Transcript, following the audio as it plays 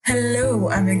Hello,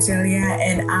 I'm Exelia,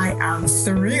 and I am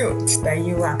thrilled that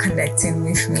you are connecting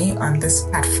with me on this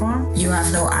platform. You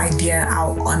have no idea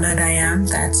how honored I am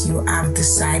that you have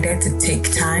decided to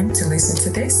take time to listen to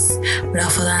this.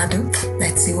 Without further ado,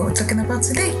 let's see what we're talking about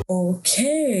today.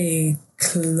 Okay,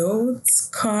 clothes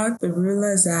cut, the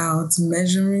rulers out,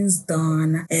 measurements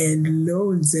done, and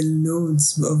loads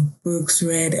of books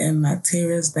read and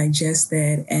materials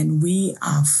digested, and we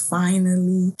are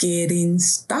finally getting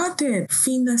started.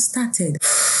 Fina started.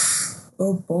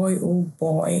 Oh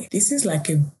boy. This is like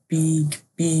a big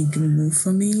move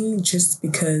for me just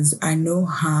because I know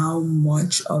how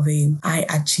much of a high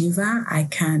achiever I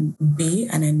can be,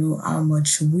 and I know how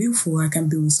much willful I can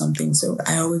be with something. So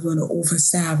I always want to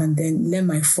overserve, and then let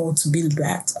my fault be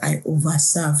that I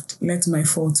overserved. Let my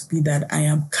fault be that I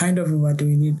am kind of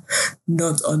overdoing it,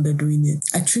 not underdoing it.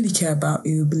 I truly care about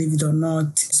you, believe it or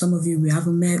not. Some of you we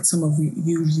haven't met, some of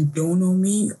you don't know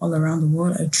me all around the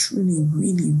world. I truly,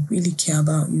 really care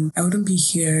about you. I wouldn't be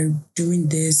here doing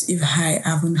this if I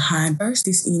haven't had first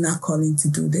this inner calling to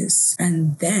do this.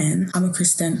 And then I'm a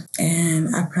Christian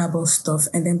and I pray about stuff,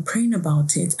 and then praying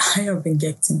about it, I have been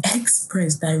getting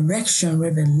express direction,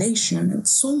 revelation, and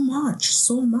so much.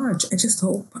 I just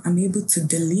hope I'm able to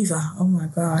deliver. Oh my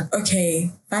God.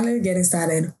 Okay, finally getting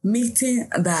started. Meeting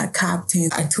the captain.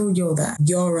 I told you that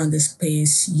you're on this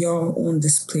place, you're on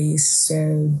this place.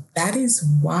 So that is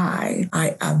why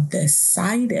I have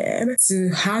decided to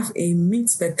have a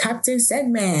Meet the Captain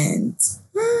segment.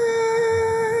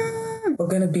 We're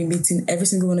going to be meeting every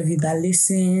single one of you that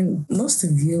listen. Most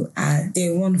of you are day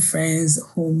one friends,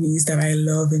 homies that I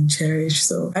love and cherish.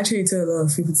 So I actually tell a lot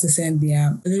of people to send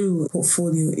their little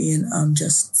portfolio in,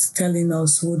 just telling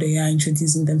us who they are,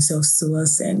 introducing themselves to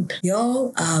us. And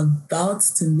y'all are about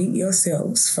to meet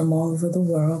yourselves from all over the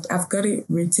world. I've got it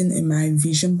written in my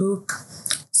vision book.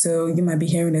 So you might be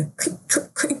hearing a click.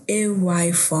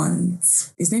 AY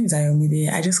Funds. His name is Ayomide.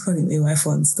 I just call him AY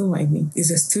Funds. Don't mind me. He's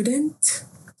a student.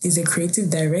 He's a creative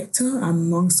director,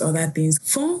 amongst other things.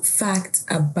 Fun fact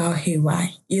about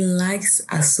AY. He likes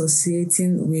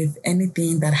associating with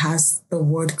anything that has the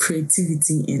word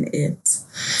creativity in it.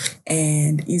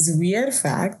 And his weird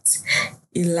fact,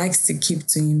 he likes to keep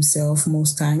to himself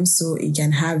most times so he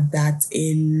can have that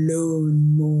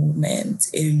alone moment,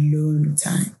 alone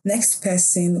time. Next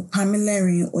person,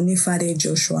 Pamela Onifade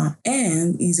Joshua,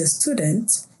 and he's a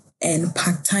student and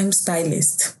part-time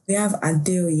stylist. We have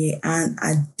Adeoye and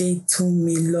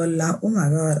Adetomilola. Oh my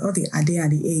God, all the Ade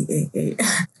and the A.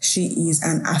 She is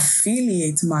an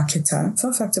affiliate marketer.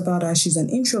 Fun fact about her, she's an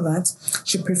introvert.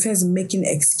 She prefers making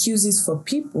excuses for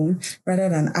people rather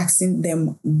than asking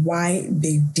them why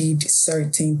they did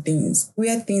certain things.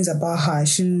 Weird things about her,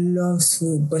 she loves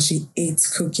food, but she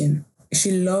hates cooking.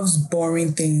 She loves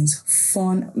boring things.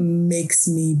 Fun makes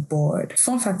me bored.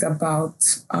 Fun fact about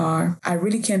her, I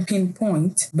really can't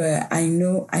pinpoint, but I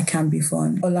know I can be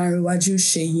fun. Olanrewaju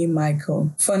Sheyi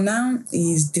Michael. For now,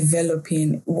 he's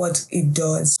developing what he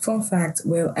does. Fun fact,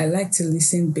 well, I like to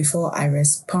listen before I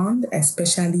respond,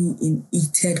 especially in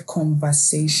heated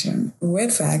conversation.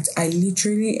 Weird fact, I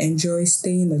literally enjoy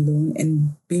staying alone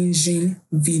and binging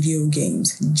video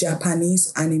games,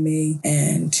 Japanese anime,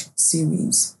 and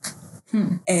series.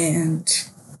 And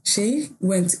she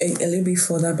went a little bit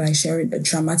further by sharing the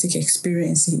traumatic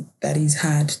experience that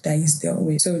he's dealt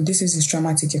with. So this is his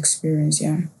traumatic experience,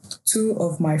 yeah. Two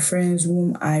of my friends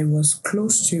whom I was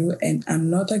close to and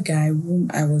another guy whom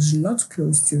I was not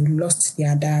close to lost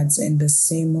their dads in the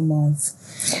same month.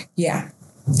 Yeah.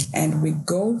 And we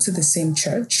go to the same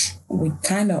church. We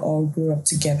kind of all grew up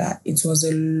together. It was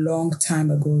a long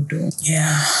time ago though.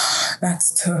 Yeah.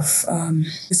 That's tough.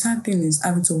 The sad thing is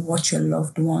having to watch your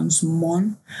loved ones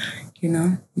mourn, you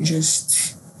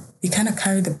kind of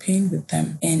carry the pain with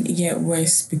them, and it gets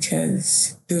worse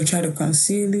because they'll try to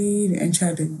conceal it and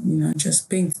try to, just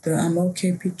paint the I'm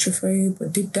okay picture for you,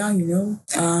 but deep down,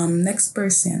 Next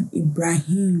person,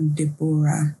 Ibrahim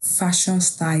Deborah, fashion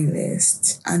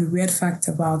stylist, and weird fact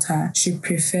about her, she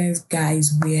prefers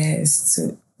guys' wears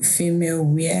to female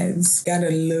wears. Gotta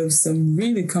love some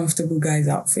really comfortable guys'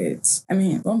 outfits. I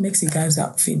mean, what makes a guy's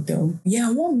outfit though?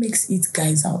 Yeah, what makes it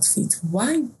guy's outfit?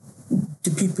 Why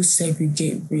do people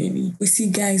segregate really? We see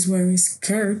guys wearing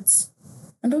skirts.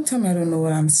 And don't tell me I don't know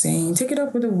what I'm saying. Take it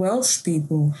up with the Welsh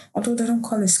people. Although they don't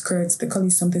call it skirts, they call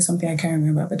it something I can't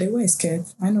remember. But they wear a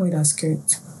skirt. I know it as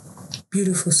skirt.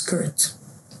 Beautiful skirt.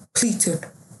 Pleated.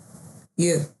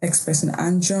 Yeah, expressing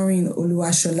Anjorin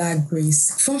Oluwashola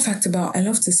Grace. Fun fact about, I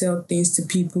love to sell things to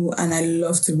people and I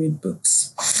love to read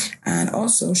books. And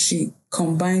also she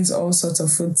combines all sorts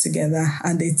of food together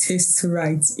and they taste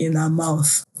right in her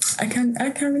mouth. I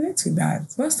can relate to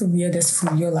that. What's the weirdest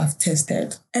food you'll have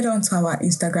tested? Head on to our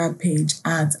Instagram page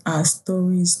at our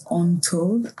stories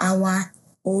untold. Our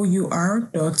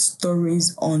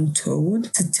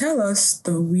our.storiesuntold to tell us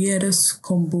the weirdest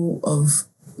combo of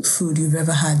food you've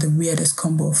ever had, the weirdest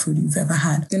combo of food you've ever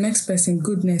had. The next person,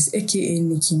 Goodness, aka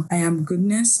Nikki. I am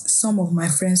Goodness. Some of my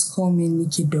friends call me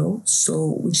Nikki though,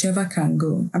 so whichever can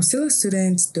go. I'm still a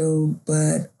student though,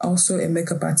 but also a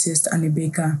makeup artist and a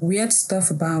baker. Weird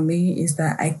stuff about me is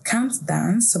that I can't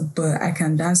dance, but I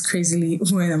can dance crazily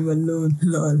when I'm alone.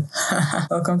 Lol.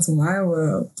 Welcome to my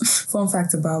world. Fun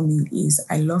fact about me is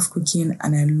I love cooking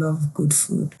and I love good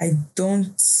food. I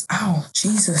don't... Ow,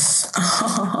 Jesus.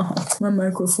 My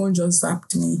microphone just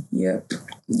zapped me. Yep.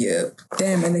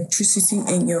 Damn, electricity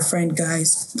ain't your friend,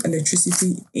 guys.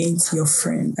 Electricity ain't your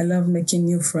friend. I love making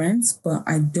new friends, but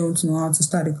I don't know how to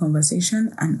start a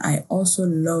conversation. And I also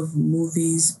love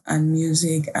movies and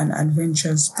music and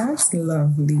adventures. That's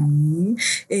lovely.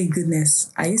 Hey, Goodness,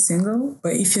 are you single?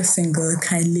 But if you're single,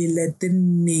 kindly let the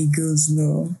niggas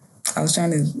know. I was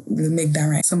trying to make that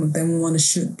right. Some of them want to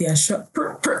shoot their shot.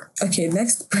 Okay,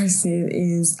 next person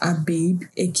is Ababe,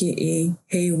 aka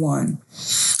Hey One.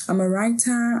 I'm a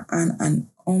writer and an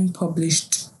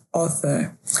unpublished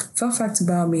author. Fun fact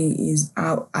about me is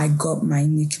how I got my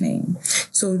nickname.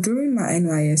 So during my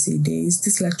NYSC days,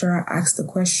 this lecturer asked a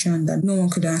question that no one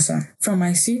could answer. From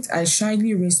my seat, I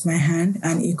shyly raised my hand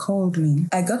and he called me.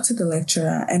 I got to the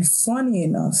lecturer and funny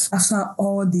enough, after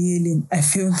all the yelling, I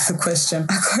failed the question.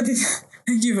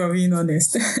 Thank you for being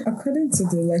honest. According to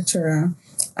the lecturer,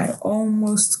 I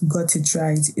almost got it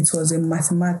right. It was a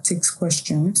mathematics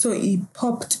question. So he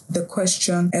popped the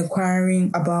question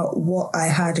inquiring about what I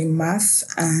had in math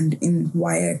and in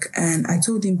WAEC, and I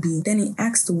told him B. Then he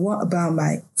asked what about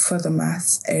my further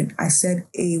math, and I said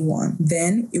A1.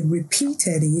 Then he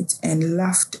repeated it and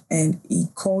laughed and he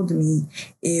called me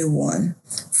A1.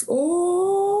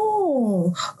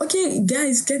 Oh, okay,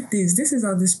 guys, get this. This is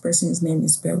how this person's name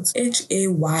is spelled.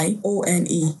 Hayone.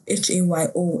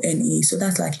 Hayone. So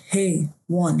that's like hey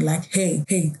one, like hey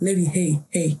lady, hey.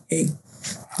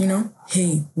 You know,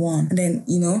 hey one. And then,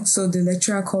 so the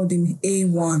lecturer called him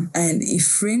A1 and he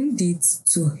framed it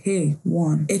to hey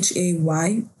one.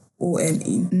 Hayone.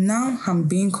 Now I'm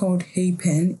being called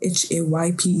Haypen,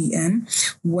 Haypen,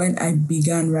 when I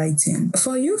began writing.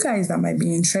 For you guys that might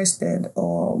be interested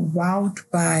or wowed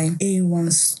by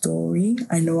A1's story,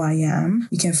 I know I am.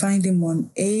 You can find him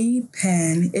on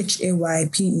Haypen,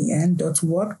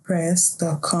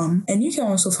 HAYPEN.wordpress.com, and you can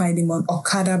also find him on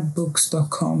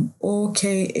okadabooks.com,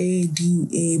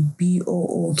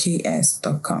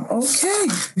 OKADABOOKS.com. Okay,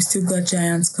 we still got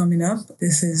giants coming up.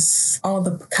 This is all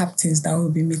the captains that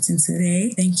will be meeting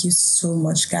today. Thank you so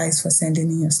much, guys, for sending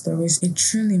in your stories. It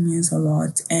truly means a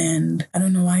lot, and I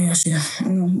don't know why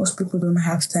most people don't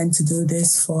have time to do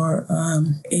this for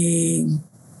a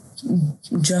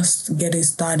just getting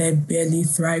started, barely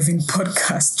thriving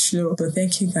podcast show. But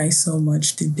thank you guys so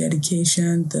much. The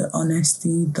dedication, the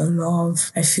honesty, the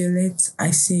love. I feel it,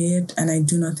 I see it, and I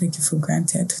do not take it for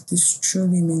granted. This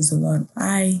truly means a lot.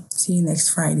 Bye. See you next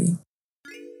Friday.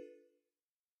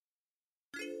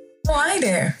 Oh, hi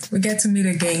there. We get to meet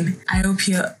again. I hope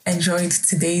you enjoyed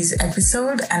today's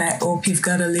episode and I hope you've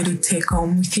got a little take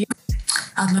home with you.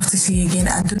 I'd love to see you again,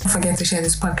 and don't forget to share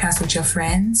this podcast with your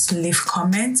friends, leave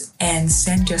comments, and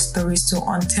send your stories to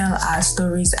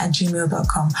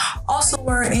untellourstories@gmail.com. Also,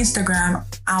 we're on Instagram,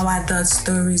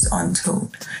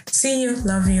 our.storiesuntold. See you.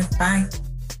 Love you. Bye.